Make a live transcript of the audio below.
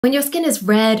When your skin is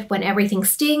red, when everything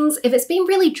stings, if it's been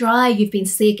really dry, you've been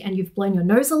sick and you've blown your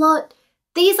nose a lot,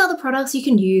 these are the products you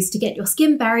can use to get your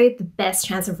skin barrier the best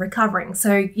chance of recovering,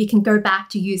 so you can go back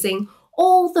to using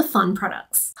all the fun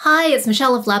products. Hi, it's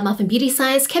Michelle of Lab Muffin Beauty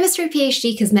Science, chemistry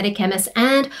PhD, cosmetic chemist,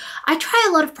 and I try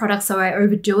a lot of products so I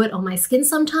overdo it on my skin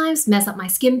sometimes, mess up my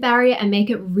skin barrier and make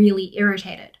it really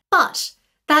irritated. But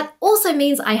that also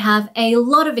means I have a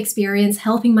lot of experience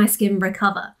helping my skin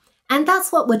recover. And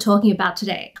that's what we're talking about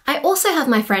today. I also have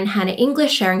my friend Hannah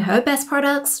English sharing her best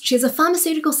products. She's a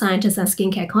pharmaceutical scientist and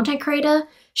skincare content creator.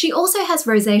 She also has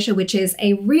rosacea, which is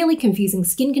a really confusing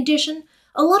skin condition.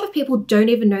 A lot of people don't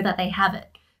even know that they have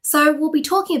it. So we'll be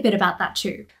talking a bit about that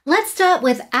too. Let's start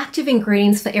with active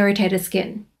ingredients for irritated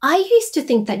skin. I used to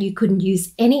think that you couldn't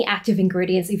use any active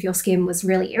ingredients if your skin was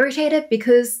really irritated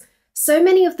because so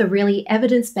many of the really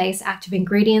evidence-based active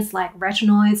ingredients like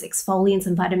retinoids, exfoliants,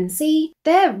 and vitamin C,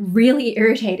 they're really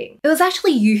irritating. It was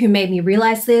actually you who made me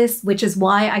realize this, which is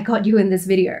why I got you in this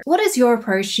video. What is your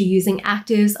approach to using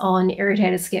actives on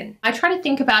irritated skin? I try to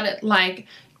think about it like,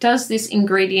 does this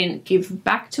ingredient give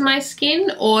back to my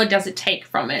skin or does it take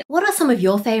from it? What are some of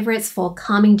your favorites for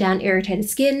calming down irritated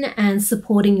skin and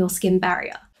supporting your skin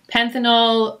barrier?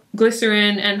 Panthenol,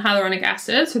 glycerin, and hyaluronic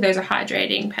acid. So those are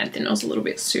hydrating. Panthenol's a little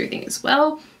bit soothing as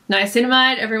well.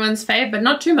 Niacinamide, everyone's fave, but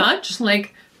not too much,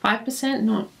 like 5%,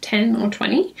 not 10 or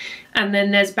 20. And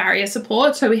then there's barrier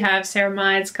support. So we have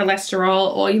ceramides,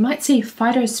 cholesterol, or you might see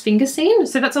phytosphingosine.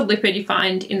 So that's a lipid you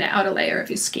find in the outer layer of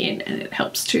your skin, and it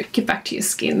helps to give back to your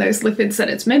skin those lipids that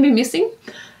it's maybe missing.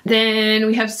 Then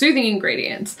we have soothing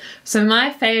ingredients. So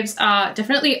my faves are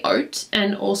definitely oat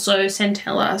and also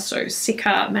centella, so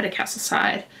cica,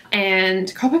 madecassoside,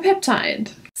 and copper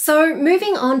peptide. So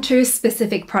moving on to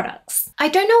specific products. I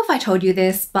don't know if I told you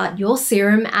this, but your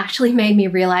serum actually made me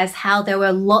realize how there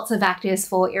were lots of actives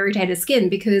for irritated skin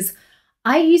because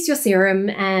I used your serum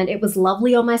and it was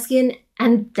lovely on my skin,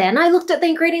 and then I looked at the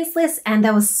ingredients list and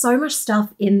there was so much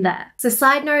stuff in there. So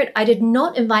side note, I did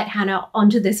not invite Hannah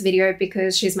onto this video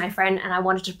because she's my friend and I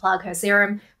wanted to plug her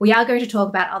serum. We are going to talk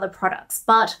about other products,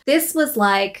 but this was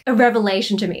like a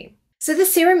revelation to me. So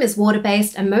this serum is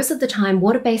water-based, and most of the time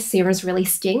water-based serums really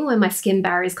sting when my skin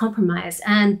barrier is compromised,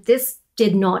 and this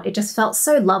did not. It just felt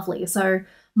so lovely. So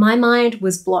my mind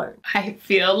was blown. I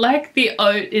feel like the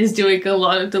oat is doing a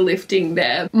lot of the lifting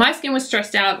there. My skin was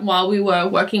stressed out while we were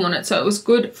working on it, so it was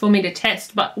good for me to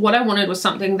test, but what I wanted was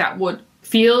something that would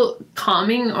feel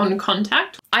calming on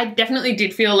contact. I definitely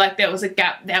did feel like there was a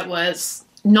gap. There was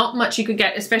not much you could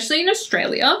get, especially in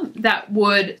Australia, that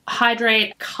would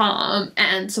hydrate, calm,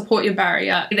 and support your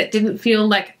barrier, that didn't feel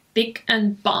like thick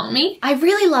and balmy. I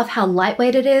really love how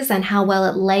lightweight it is and how well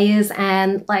it layers,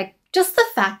 and like just the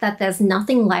fact that there's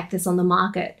nothing like this on the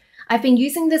market. I've been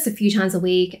using this a few times a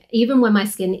week, even when my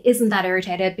skin isn't that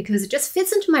irritated, because it just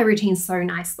fits into my routine so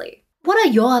nicely. What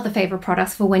are your other favorite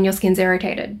products for when your skin's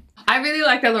irritated? I really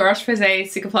like the La Roche-Posay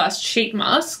Cicaplast sheet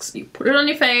masks. You put it on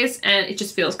your face and it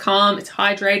just feels calm, it's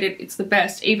hydrated, it's the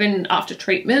best, even after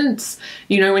treatments,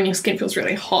 you know, when your skin feels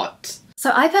really hot.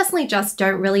 So I personally just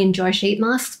don't really enjoy sheet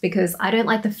masks because I don't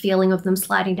like the feeling of them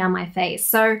sliding down my face.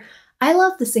 So I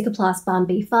love the Cicaplast Balm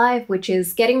B5, which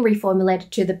is getting reformulated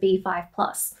to the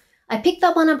B5+. I picked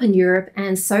that one up in Europe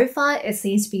and so far it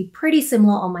seems to be pretty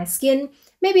similar on my skin,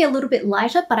 maybe a little bit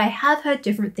lighter, but I have heard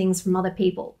different things from other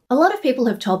people. A lot of people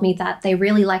have told me that they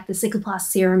really like the Cicaplast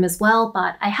serum as well,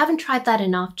 but I haven't tried that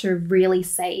enough to really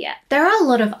say yet. There are a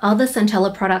lot of other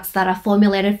centella products that are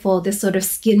formulated for this sort of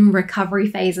skin recovery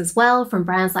phase as well, from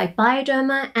brands like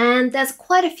Bioderma, and there's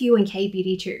quite a few in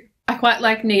K-Beauty too. I quite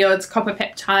like Neod's copper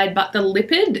peptide, but the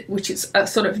lipid, which is a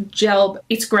sort of gel,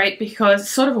 it's great because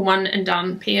it's sort of a one and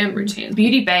done PM routine.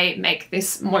 Beauty Bay make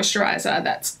this moisturizer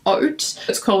that's oat.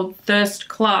 It's called Thirst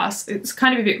Class. It's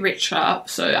kind of a bit richer,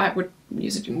 so I would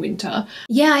use it in winter.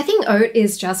 Yeah, I think oat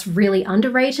is just really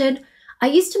underrated. I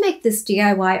used to make this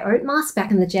DIY oat mask back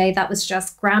in the day that was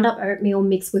just ground up oatmeal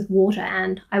mixed with water,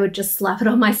 and I would just slap it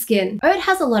on my skin. Oat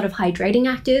has a lot of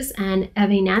hydrating actives and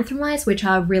avenanthramides, which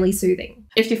are really soothing.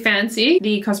 If you fancy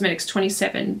the Cosmetics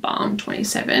 27 Balm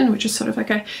 27, which is sort of like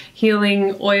a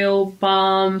healing oil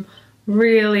balm,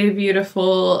 really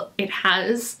beautiful. It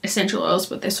has essential oils,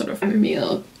 but they're sort of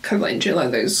chamomile, calendula,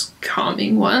 those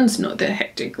calming ones, not the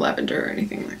hectic lavender or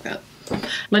anything like that.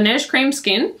 Laneige Cream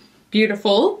Skin,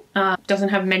 beautiful, doesn't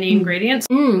have many ingredients.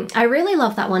 I really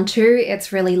love that one too.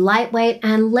 It's really lightweight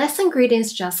and less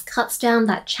ingredients just cuts down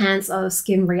that chance of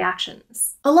skin reactions.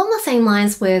 Along the same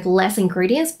lines with less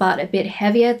ingredients but a bit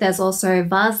heavier, there's also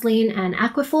Vaseline and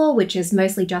Aquaphor, which is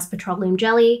mostly just petroleum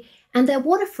jelly, And they're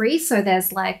water-free, so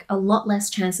there's like a lot less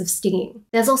chance of stinging.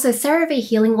 There's also CeraVe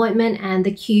Healing Ointment and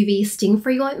the QV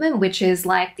Sting-Free Ointment, which is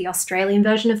like the Australian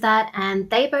version of that, and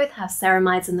they both have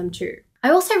ceramides in them too. I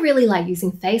also really like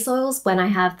using face oils when I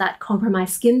have that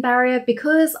compromised skin barrier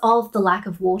because of the lack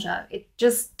of water. It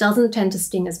just doesn't tend to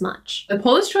sting as much. The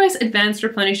Paula's Choice Advanced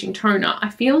Replenishing Toner, I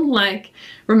feel like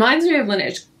reminds me of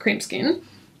Laneige Cream Skin,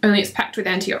 only it's packed with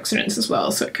antioxidants as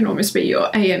well, so it can almost be your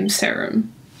AM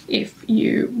serum if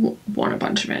you want a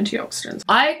bunch of antioxidants.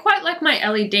 I quite like my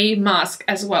LED mask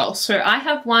as well. So I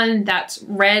have one that's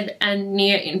red and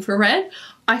near infrared.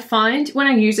 I find when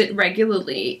I use it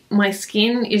regularly, my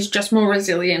skin is just more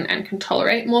resilient and can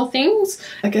tolerate more things.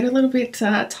 I get a little bit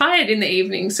tired in the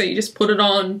evening, so you just put it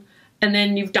on and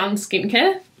then you've done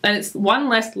skincare and it's one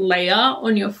less layer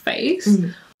on your face.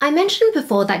 I mentioned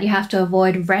before that you have to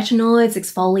avoid retinoids,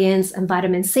 exfoliants, and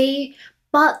vitamin C,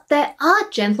 but there are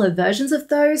gentler versions of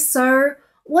those, so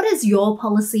what is your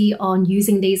policy on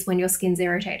using these when your skin's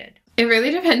irritated? It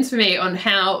really depends for me on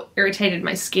how irritated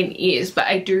my skin is, but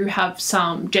I do have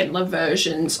some gentler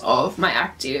versions of my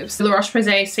actives. The La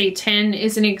Roche-Posay C10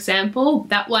 is an example.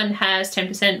 That one has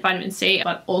 10% vitamin C,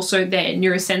 but also their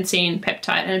neurosensine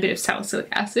peptide and a bit of salicylic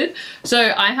acid.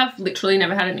 So I have literally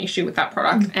never had an issue with that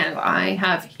product, and I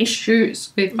have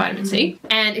issues with vitamin C.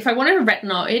 And if I wanted a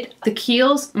retinoid, the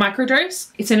Kiehl's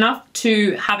microdose, it's enough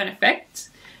to have an effect,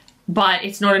 but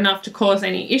it's not enough to cause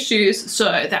any issues, so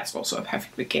that's also a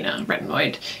perfect beginner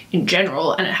retinoid in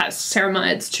general, and it has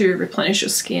ceramides to replenish your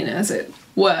skin as it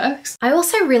works. I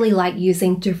also really like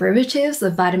using derivatives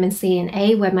of vitamin C and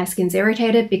A when my skin's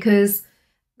irritated because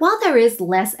while there is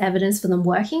less evidence for them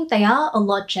working, they are a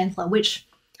lot gentler, which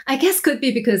I guess could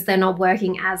be because they're not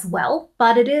working as well,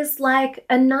 but it is like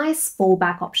a nice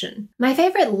fallback option. My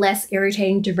favorite less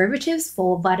irritating derivatives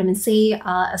for vitamin C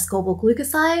are ascorbyl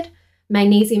glucoside,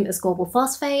 magnesium ascorbyl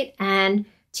phosphate, and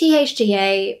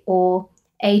THGA or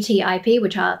ATIP,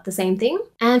 which are the same thing.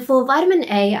 And for vitamin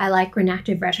A, I like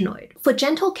granactive retinoid. For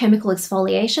gentle chemical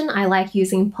exfoliation, I like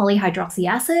using polyhydroxy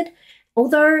acid,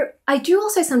 although I do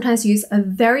also sometimes use a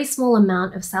very small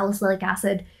amount of salicylic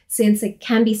acid since it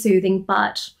can be soothing,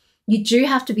 but you do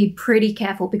have to be pretty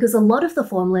careful because a lot of the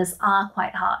formulas are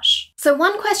quite harsh. So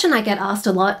one question I get asked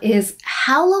a lot is,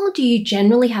 how long do you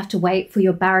generally have to wait for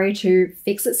your barrier to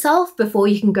fix itself before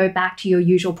you can go back to your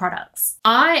usual products?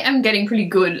 I am getting pretty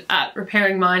good at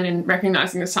repairing mine and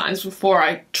recognizing the signs before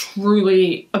I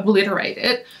truly obliterate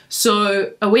it.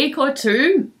 So a week or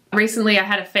two. Recently I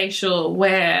had a facial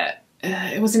where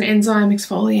it was an enzyme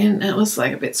exfoliant and it was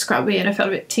like a bit scrubby and I felt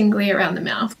a bit tingly around the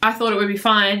mouth. I thought it would be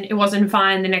fine. It wasn't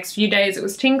fine. The next few days it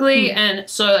was tingly, and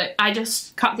so I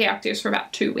just cut the actives for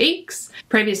about 2 weeks.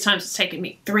 Previous times it's taken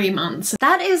me 3 months.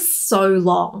 That is so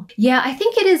long. Yeah, I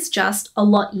think it is just a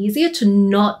lot easier to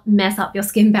not mess up your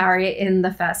skin barrier in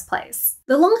the first place.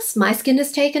 The longest my skin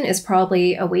has taken is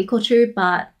probably a week or two,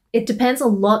 but it depends a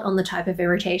lot on the type of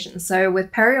irritation. So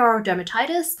with perioral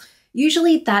dermatitis,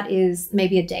 usually that is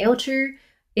maybe a day or two.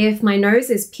 If my nose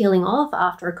is peeling off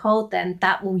after a cold, then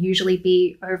that will usually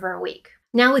be over a week.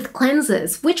 Now with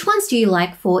cleansers, which ones do you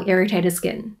like for irritated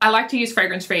skin? I like to use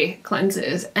fragrance-free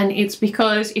cleansers, and it's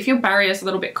because if your barrier is a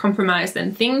little bit compromised,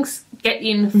 then things get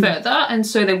in further, and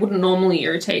so they wouldn't normally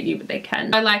irritate you, but they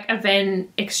can. I like Avène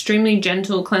Extremely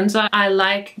Gentle Cleanser. I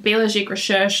like Biologique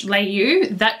Recherche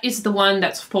Layu. That is the one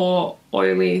that's for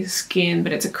oily skin,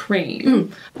 but it's a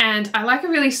cream. And I like a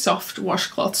really soft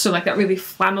washcloth, so like that really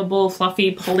flammable,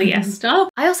 fluffy polyester.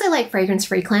 I also like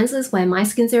fragrance-free cleansers when my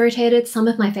skin's irritated. Some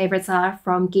of my favorites are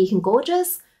from Geek and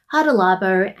Gorgeous, Hada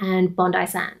Labo, and Bondi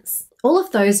Sands. All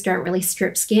of those don't really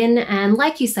strip skin, and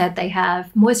like you said, they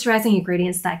have moisturizing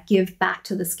ingredients that give back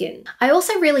to the skin. I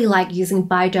also really like using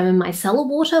Bioderma micellar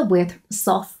water with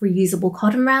soft reusable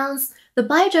cotton rounds. The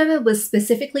Bioderma was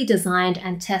specifically designed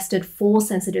and tested for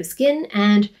sensitive skin,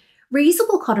 and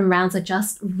reusable cotton rounds are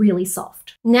just really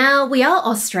soft. Now, we are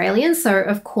Australian, so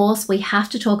of course we have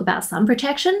to talk about sun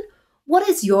protection. What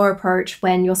is your approach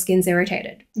when your skin's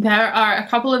irritated? There are a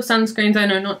couple of sunscreens I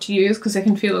know not to use because they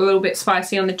can feel a little bit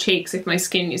spicy on the cheeks if my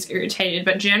skin is irritated,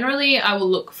 but generally I will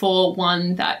look for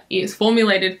one that is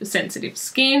formulated for sensitive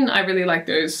skin. I really like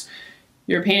those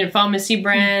European pharmacy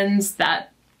brands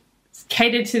that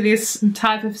cater to this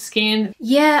type of skin.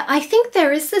 Yeah, I think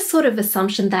there is this sort of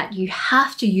assumption that you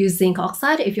have to use zinc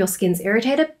oxide if your skin's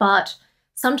irritated, but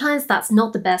sometimes that's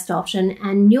not the best option,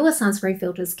 and newer sunscreen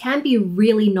filters can be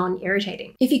really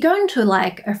non-irritating. If you go into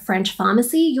like a French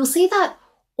pharmacy, you'll see that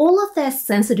all of their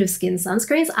sensitive skin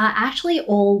sunscreens are actually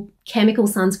all chemical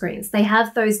sunscreens. They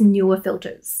have those newer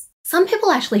filters. Some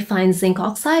people actually find zinc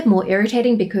oxide more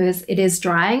irritating because it is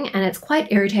drying, and it's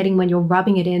quite irritating when you're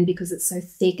rubbing it in because it's so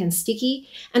thick and sticky,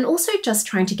 and also just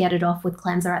trying to get it off with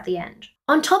cleanser at the end.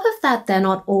 On top of that, they're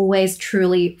not always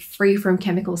truly free from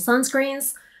chemical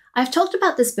sunscreens. I've talked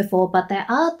about this before, but there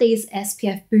are these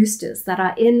SPF boosters that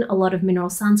are in a lot of mineral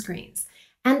sunscreens,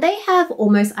 and they have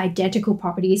almost identical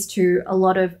properties to a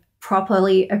lot of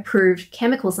properly approved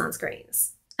chemical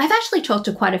sunscreens. I've actually talked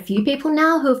to quite a few people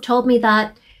now who have told me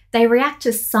that they react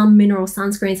to some mineral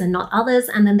sunscreens and not others,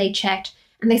 and then they checked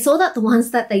and they saw that the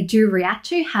ones that they do react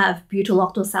to have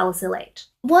butyl salicylate.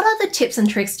 What other tips and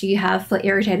tricks do you have for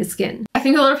irritated skin? I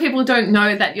think a lot of people don't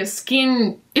know that your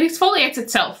skin, it exfoliates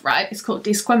itself, right? It's called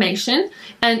desquamation,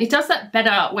 and it does that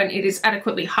better when it is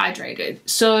adequately hydrated.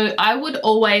 So I would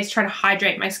always try to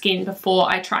hydrate my skin before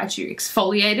I try to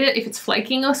exfoliate it if it's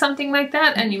flaking or something like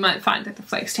that, and you might find that the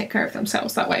flakes take care of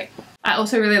themselves that way. I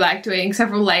also really like doing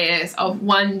several layers of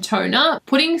one toner.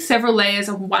 Putting several layers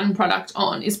of one product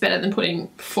on is better than putting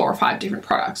 4 or 5 different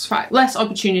products, right? Less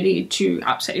opportunity to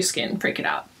upset your skin, freak it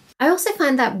out. I also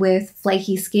find that with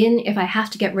flaky skin, if I have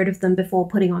to get rid of them before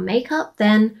putting on makeup,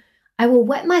 then I will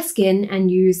wet my skin and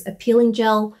use a peeling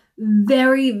gel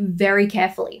very, very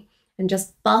carefully and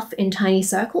just buff in tiny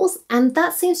circles, and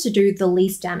that seems to do the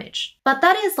least damage. But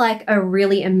that is like a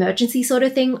really emergency sort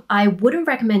of thing. I wouldn't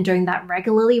recommend doing that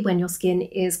regularly when your skin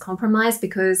is compromised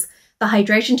because the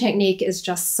hydration technique is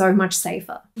just so much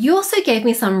safer. You also gave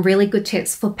me some really good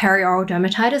tips for perioral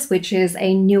dermatitis, which is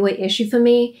a newer issue for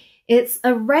me. It's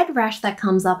a red rash that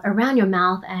comes up around your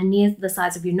mouth and near the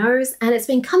sides of your nose, and it's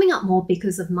been coming up more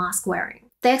because of mask wearing.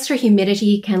 The extra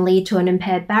humidity can lead to an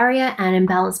impaired barrier and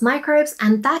imbalanced microbes,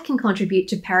 and that can contribute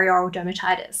to perioral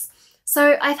dermatitis.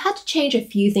 So I've had to change a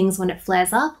few things when it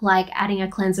flares up, like adding a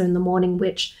cleanser in the morning,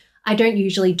 which I don't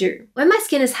usually do. When my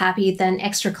skin is happy, then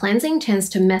extra cleansing tends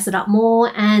to mess it up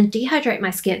more and dehydrate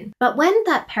my skin. But when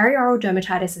that perioral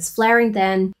dermatitis is flaring,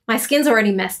 then my skin's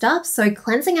already messed up, so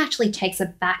cleansing actually takes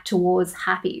it back towards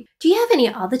happy. Do you have any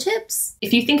other tips?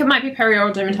 If you think it might be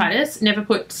perioral dermatitis, never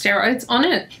put steroids on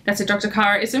it. That's a Dr.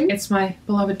 Kara-ism. It's my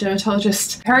beloved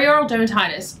dermatologist. Perioral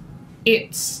dermatitis,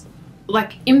 it's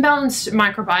like imbalanced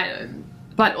microbiome,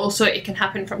 but also it can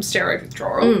happen from steroid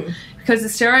withdrawal. Because the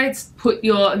steroids put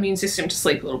your immune system to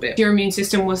sleep a little bit. Your immune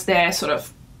system was there sort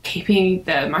of keeping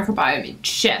the microbiome in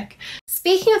check.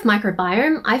 Speaking of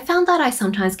microbiome, I found that I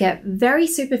sometimes get very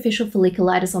superficial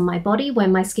folliculitis on my body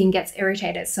when my skin gets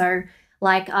irritated. So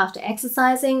like after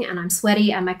exercising and I'm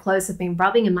sweaty and my clothes have been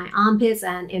rubbing in my armpits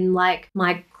and in like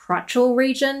my crotchal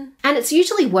region. And it's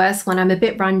usually worse when I'm a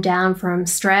bit run down from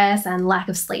stress and lack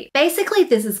of sleep. Basically,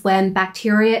 this is when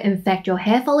bacteria infect your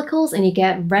hair follicles and you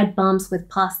get red bumps with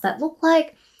pus that look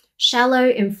like shallow,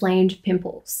 inflamed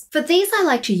pimples. For these, I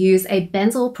like to use a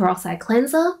benzoyl peroxide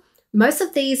cleanser. Most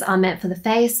of these are meant for the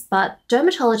face, but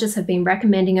dermatologists have been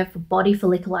recommending it for body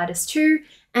folliculitis too,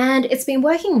 and it's been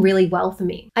working really well for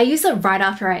me. I use it right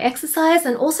after I exercise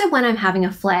and also when I'm having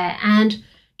a flare, and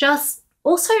just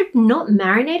also, not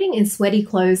marinating in sweaty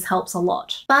clothes helps a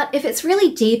lot. But if it's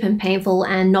really deep and painful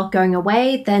and not going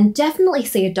away, then definitely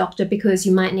see a doctor because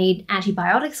you might need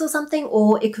antibiotics or something,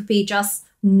 or it could be just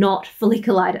not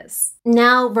folliculitis.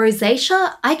 Now,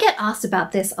 rosacea, I get asked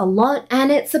about this a lot,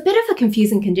 and it's a bit of a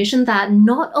confusing condition that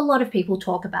not a lot of people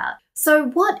talk about. So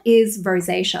what is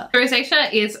rosacea?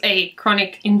 Rosacea is a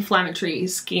chronic inflammatory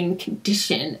skin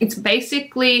condition. It's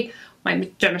basically, my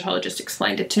dermatologist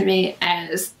explained it to me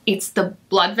as it's the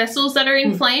blood vessels that are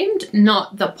inflamed,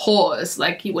 not the pores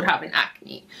like you would have in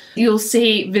acne. You'll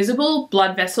see visible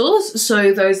blood vessels,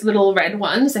 so those little red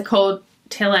ones, they're called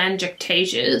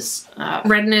telangiectasias.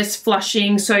 Redness,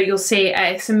 flushing, so you'll see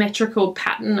a symmetrical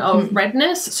pattern of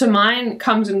redness. So mine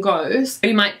comes and goes.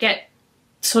 You might get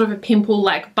sort of a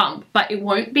pimple-like bump, but it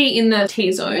won't be in the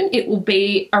T-zone. It will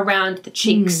be around the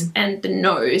cheeks and the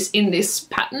nose in this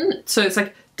pattern. So it's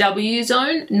like W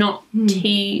zone, not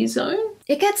T zone.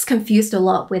 It gets confused a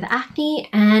lot with acne,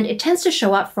 and it tends to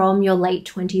show up from your late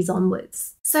 20s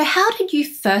onwards. So how did you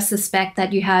first suspect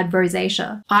that you had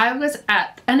rosacea? I was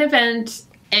at an event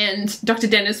and Dr.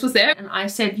 Dennis was there, and I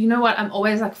said, you know what, I'm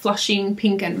always like flushing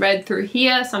pink and red through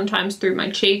here, sometimes through my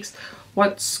cheeks.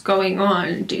 What's going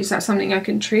on? Is that something I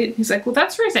can treat? He's like, well,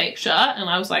 that's rosacea. And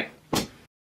I was like,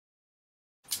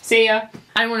 see ya.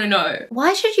 I want to know.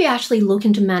 Why should you actually look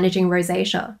into managing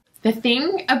rosacea? The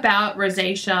thing about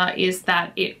rosacea is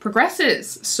that it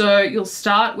progresses. So you'll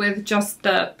start with just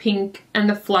the pink and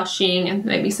the flushing and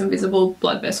maybe some visible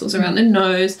blood vessels around the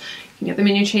nose. You can get them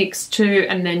in your cheeks too,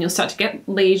 and then you'll start to get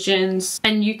lesions.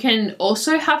 And you can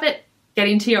also have it get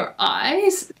into your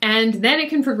eyes, and then it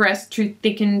can progress to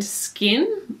thickened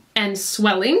skin and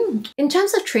swelling. In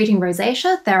terms of treating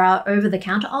rosacea, there are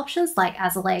over-the-counter options like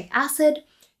azelaic acid.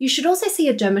 You should also see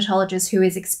a dermatologist who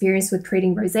is experienced with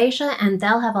treating rosacea, and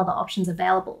they'll have other options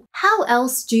available. How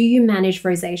else do you manage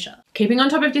rosacea? Keeping on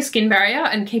top of your skin barrier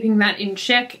and keeping that in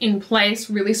check, in place,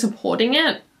 really supporting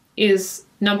it is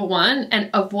number one, and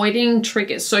avoiding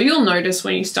triggers. So you'll notice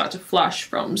when you start to flush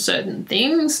from certain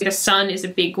things. The sun is a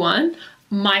big one.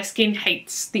 My skin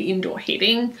hates the indoor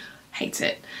heating, hates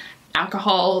it.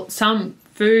 Alcohol, some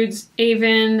foods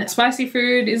even. Spicy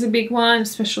food is a big one,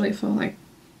 especially for like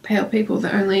pale people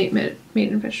that only eat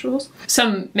meat and vegetables.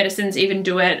 Some medicines even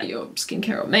do it. Your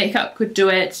skincare or makeup could do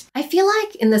it. I feel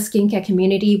like in the skincare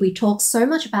community, we talk so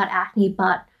much about acne,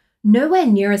 but nowhere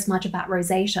near as much about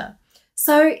rosacea.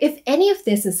 So if any of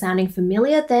this is sounding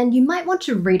familiar, then you might want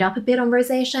to read up a bit on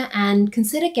rosacea and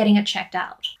consider getting it checked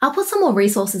out. I'll put some more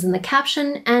resources in the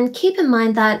caption, and keep in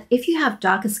mind that if you have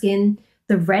darker skin,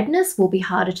 the redness will be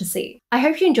harder to see. I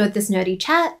hope you enjoyed this nerdy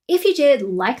chat. If you did,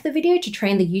 like the video to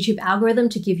train the YouTube algorithm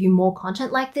to give you more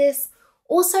content like this.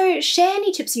 Also, share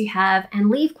any tips you have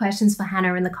and leave questions for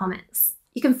Hannah in the comments.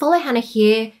 You can follow Hannah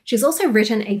here. She's also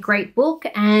written a great book,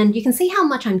 and you can see how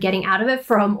much I'm getting out of it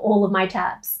from all of my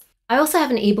tabs. I also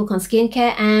have an ebook on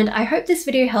skincare, and I hope this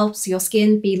video helps your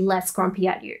skin be less grumpy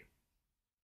at you.